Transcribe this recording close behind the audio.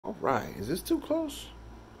Right. Is this too close?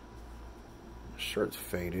 Shirt's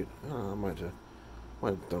faded. I might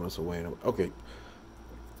throw this away. Okay.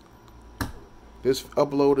 This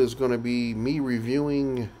upload is going to be me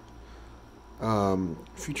reviewing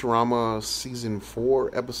Futurama Season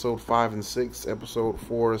 4, Episode 5 and 6. Episode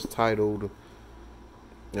 4 is titled,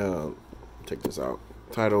 check this out,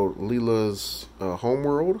 titled Leela's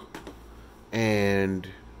Homeworld. And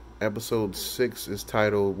Episode 6 is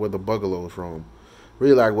titled Where the Buggalos Roam.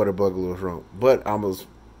 Really like Where the Buggalos Roam. But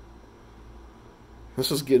let's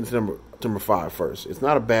just get into number 5 first. It's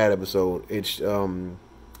not a bad episode. It's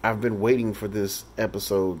I've been waiting for this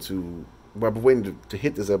episode I've been waiting to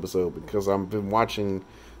hit this episode because I've been watching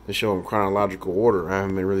the show in chronological order. I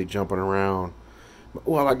haven't been really jumping around.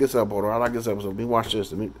 Oh, I like this episode. I like this episode. Let me watch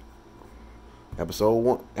this.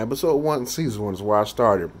 Episode 1, Season 1 is where I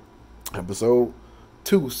started. Episode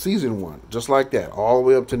 2, Season 1. Just like that. All the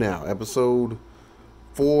way up to now. Episode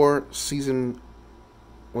 4, Season...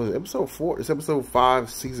 What is it? Episode 4? It's Episode 5,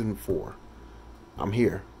 Season 4. I'm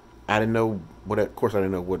here. I didn't know of course I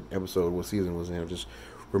didn't know what season was in. I just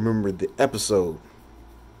remembered the episode.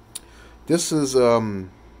 This is, I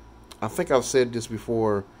think I've said this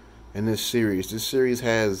before in this series. This series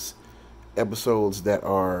has episodes that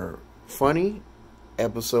are funny,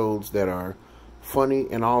 and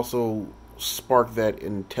also spark that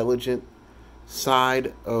intelligent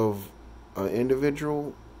side of an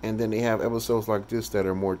individual. And then they have episodes like this that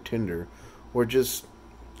are more tender, or just,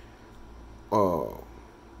 for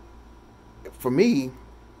me,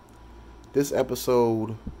 this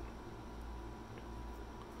episode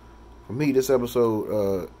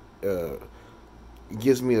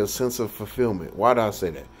gives me a sense of fulfillment. Why do I say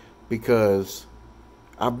that? Because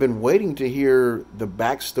I've been waiting to hear the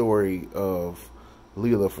backstory of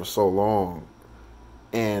Leela for so long.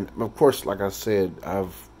 And, of course, like I said,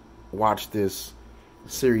 I've watched this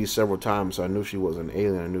series several times, so I knew she was an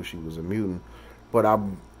alien. I knew she was a mutant. But I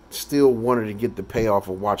still wanted to get the payoff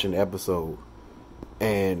of watching the episode.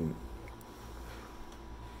 And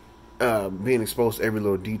being exposed to every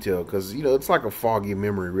little detail, because it's like a foggy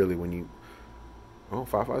memory, really, when you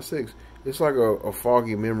 556. It's like a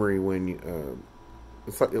foggy memory when you,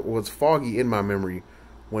 it was foggy in my memory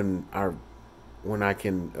when I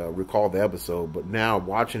can recall the episode, but now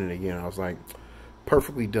watching it again, I was like,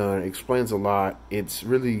 perfectly done. It explains a lot. It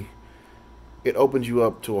opens you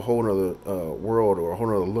up to a whole other world, or a whole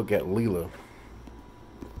other look at Leela.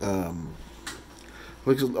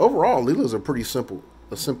 Because overall, Leela's a pretty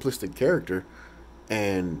simplistic character,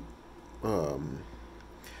 and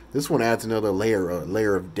this one adds another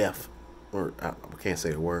layer of depth, or I can't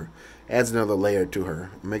say the word. Adds another layer to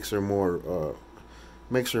her, makes her more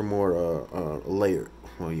layered.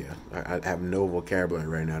 Well, yeah, I have no vocabulary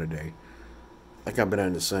right now today. Like I've been out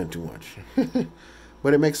in the sun too much,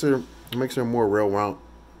 but it makes her a more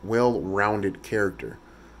well-rounded character.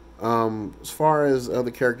 As far as other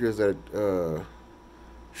characters that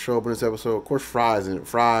show up in this episode, of course, Fry's in it.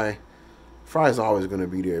 Fry's always going to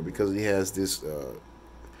be there because he has this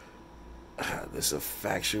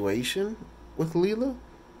infatuation with Leela.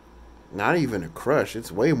 Not even a crush.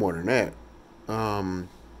 It's way more than that.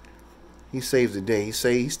 He saves the day.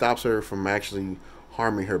 He stops her from actually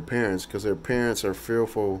harming her parents, because her parents are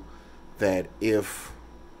fearful that if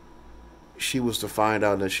she was to find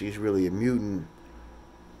out that she's really a mutant,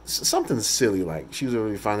 something silly like she was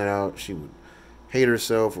really finding out, she would hate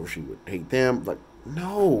herself or she would hate them. Like,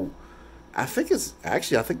 no. I think this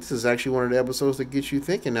is actually one of the episodes that gets you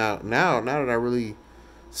thinking now that I really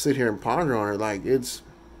sit here and ponder on it. Like, it's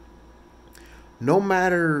no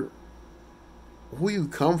matter who you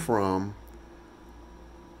come from,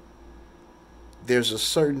 there's a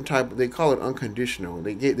certain type. They call it unconditional.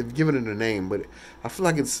 They've given it a name, but I feel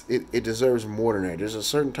like it deserves more than that. There's a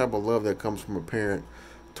certain type of love that comes from a parent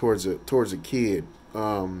towards a kid.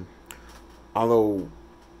 Although,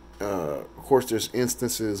 of course, there's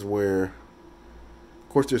instances where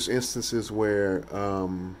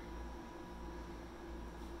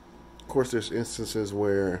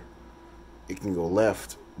it can go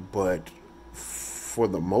left, but for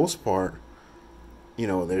the most part,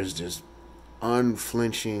 there's just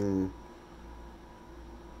unflinching,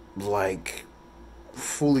 like,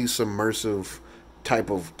 fully submersive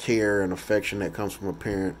type of care and affection that comes from a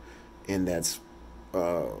parent, and that's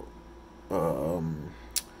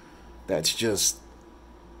just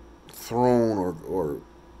thrown or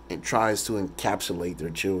it tries to encapsulate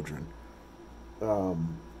their children,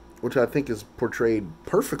 which I think is portrayed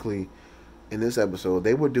perfectly in this episode.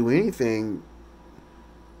 They would do anything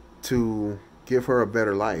to give her a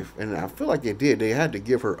better life, and I feel like they did. They had to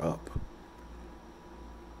give her up,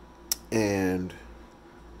 and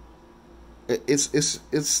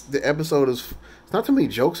It's the episode is it's not too many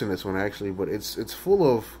jokes in this one actually, but it's full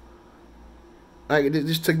of like it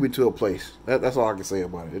just took me to a place. That's all I can say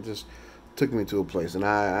about it. It just took me to a place, and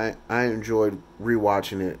I enjoyed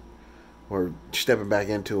rewatching it or stepping back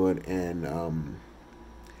into it and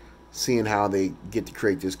seeing how they get to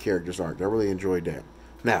create this character's arc. I really enjoyed that.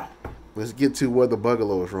 Now, let's get to where the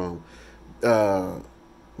buggaloo is wrong.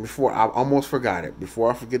 Before I almost forgot it. Before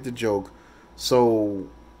I forget the joke, so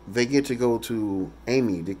they get to go to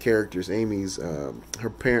Amy, the character's Amy's her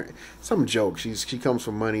parent. Some joke. She comes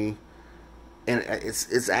for money, and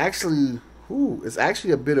it's actually it's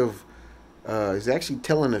actually a bit of it's actually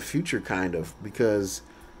telling the future kind of because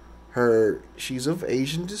she's of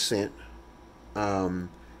Asian descent, and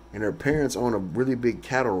her parents own a really big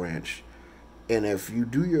cattle ranch. And if you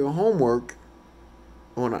do your homework,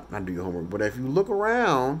 well, not do your homework, but if you look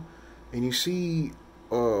around and you see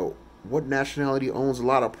what nationality owns a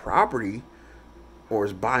lot of property or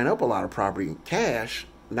is buying up a lot of property in cash,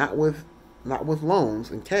 not with loans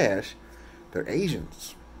and cash, they're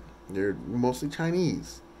Asians. They're mostly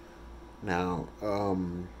Chinese. Now,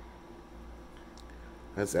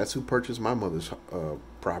 that's who purchased my mother's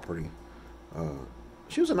property.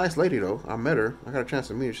 She was a nice lady though. I met her. I got a chance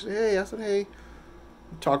to meet her. She said, "Hey," I said, "Hey."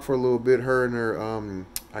 We talked for a little bit. Her and her,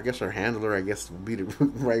 I guess her handler, I guess would be the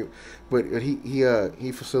right. But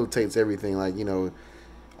he facilitates everything, like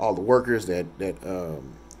all the workers that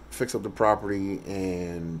fix up the property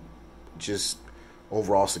and just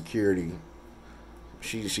overall security.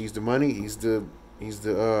 She's the money. He's the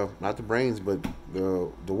not the brains, but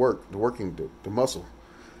the muscle.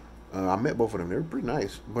 I met both of them. They were pretty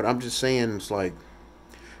nice. But I'm just saying, it's like,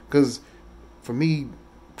 because for me,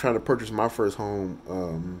 trying to purchase my first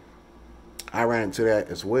home, I ran into that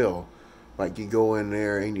as well. Like you go in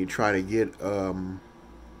there and you try to get, you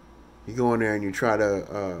go in there and you try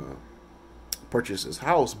to purchase this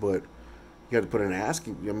house, but you have to put in an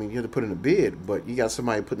asking. I mean, you have to put in a bid, but you got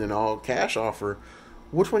somebody putting in an all cash offer.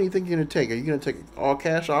 Which one do you think you're gonna take? Are you gonna take an all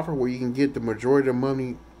cash offer where you can get the majority of the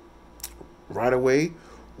money right away,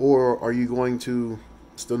 or are you going to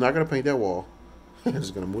still not gonna paint that wall?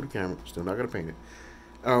 Just gonna move the camera. Still not gonna paint it.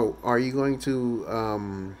 Are you going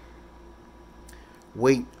to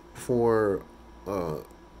wait for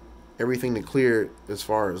everything to clear as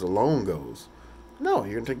far as the loan goes? No,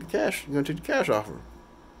 you're gonna take the cash. You're gonna take the cash offer.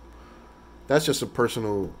 That's just a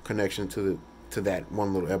personal connection to that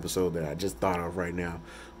one little episode that I just thought of right now.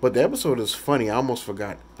 But the episode is funny. I almost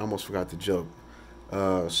forgot the joke.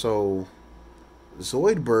 So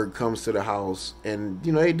Zoidberg comes to the house, and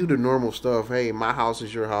they do the normal stuff. Hey, my house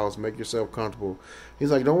is your house. Make yourself comfortable.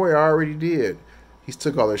 He's like, don't worry, I already did. He's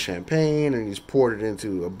took all the champagne and he's poured it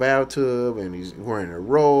into a bathtub, and he's wearing a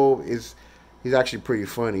robe. He's actually pretty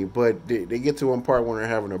funny. But they get to one part when they're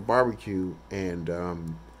having a barbecue, and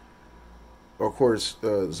of course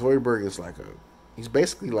Zoidberg is he's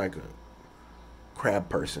basically like a crab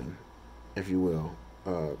person, if you will,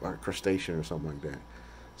 like a crustacean or something like that.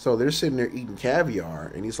 So they're sitting there eating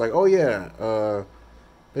caviar, and he's like, "Oh yeah,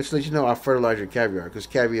 let's let you know I fertilize your caviar because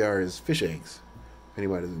caviar is fish eggs. If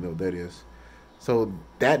anybody doesn't know what that is." So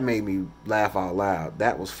that made me laugh out loud.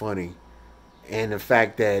 That was funny, and the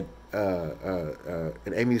fact that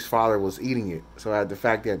and Amy's father was eating it. So the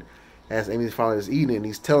fact that as Amy's father is eating it, and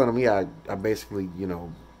he's telling him, "Yeah, I basically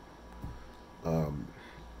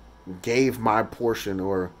gave my portion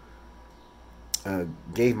or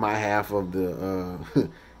gave my half of the."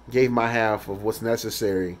 Gave my half of what's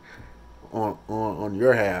necessary on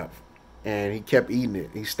your half," and he kept eating it.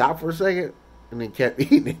 He stopped for a second and then kept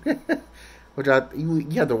eating it, which you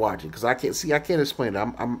have to watch it because I can't explain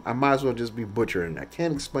it. I might as well just be butchering it. I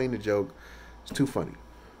can't explain the joke. It's too funny.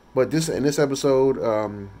 But in this episode,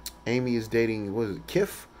 Amy is dating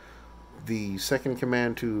Kif, the second in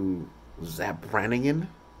command to Zap Brannigan.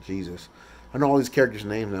 Jesus, I know all these characters'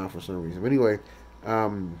 names now for some reason. But anyway,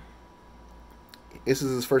 this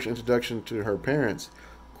is his first introduction to her parents.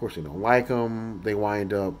 Of course, they don't like him. They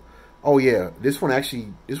wind up. Oh yeah, this one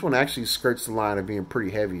actually skirts the line of being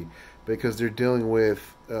pretty heavy because they're dealing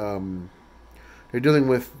with the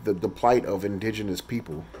plight of indigenous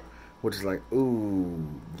people, which is like, ooh,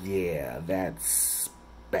 yeah, that's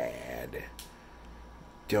bad.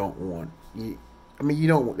 Don't want. I mean, you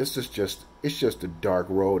don't want. It's just a dark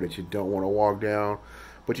road that you don't want to walk down,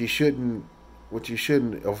 but you shouldn't. What you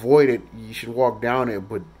shouldn't avoid it. You should walk down it,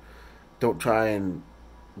 but don't try and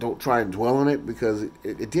dwell on it because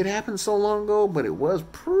it did happen so long ago. But it was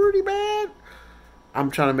pretty bad. I'm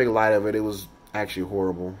trying to make light of it. It was actually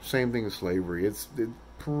horrible. Same thing as slavery. It's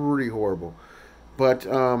pretty horrible. But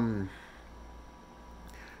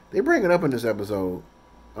they bring it up in this episode.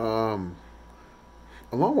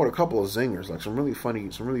 along with a couple of zingers, like some really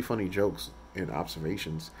funny jokes and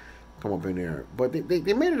observations come up in there. But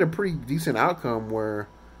they made it a pretty decent outcome where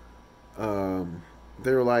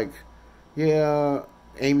they were like, yeah,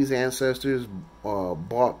 Amy's ancestors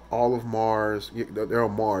bought all of Mars. They're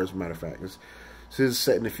on Mars, as a matter of fact. This is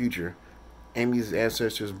set in the future. Amy's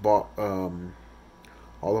ancestors bought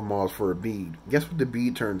all of Mars for a bead. Guess what the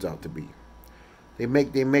bead turns out to be? They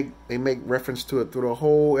make reference to it through the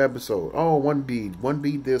whole episode. Oh, one bead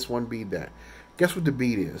this, one bead that. Guess what the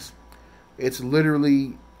bead is? It's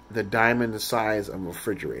literally the diamond the size of a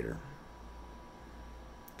refrigerator.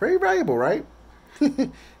 Very valuable, right?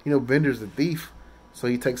 Bender's the thief, so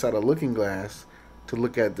he takes out a looking glass to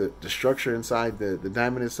look at the structure inside the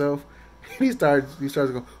diamond itself. And he starts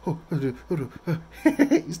going, oh,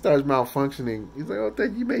 he starts malfunctioning. He's like, oh,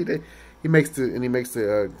 thank you, made that. He makes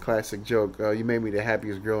the classic joke, you made me the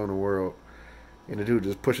happiest girl in the world. And the dude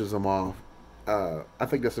just pushes him off. I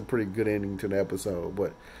think that's a pretty good ending to the episode,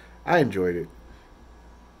 but I enjoyed it.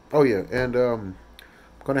 Oh yeah, and I'm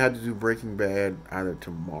gonna have to do Breaking Bad either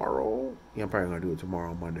tomorrow. Yeah, I'm probably gonna do it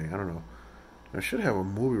tomorrow, Monday. I don't know. I should have a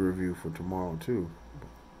movie review for tomorrow too.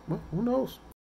 Well, who knows?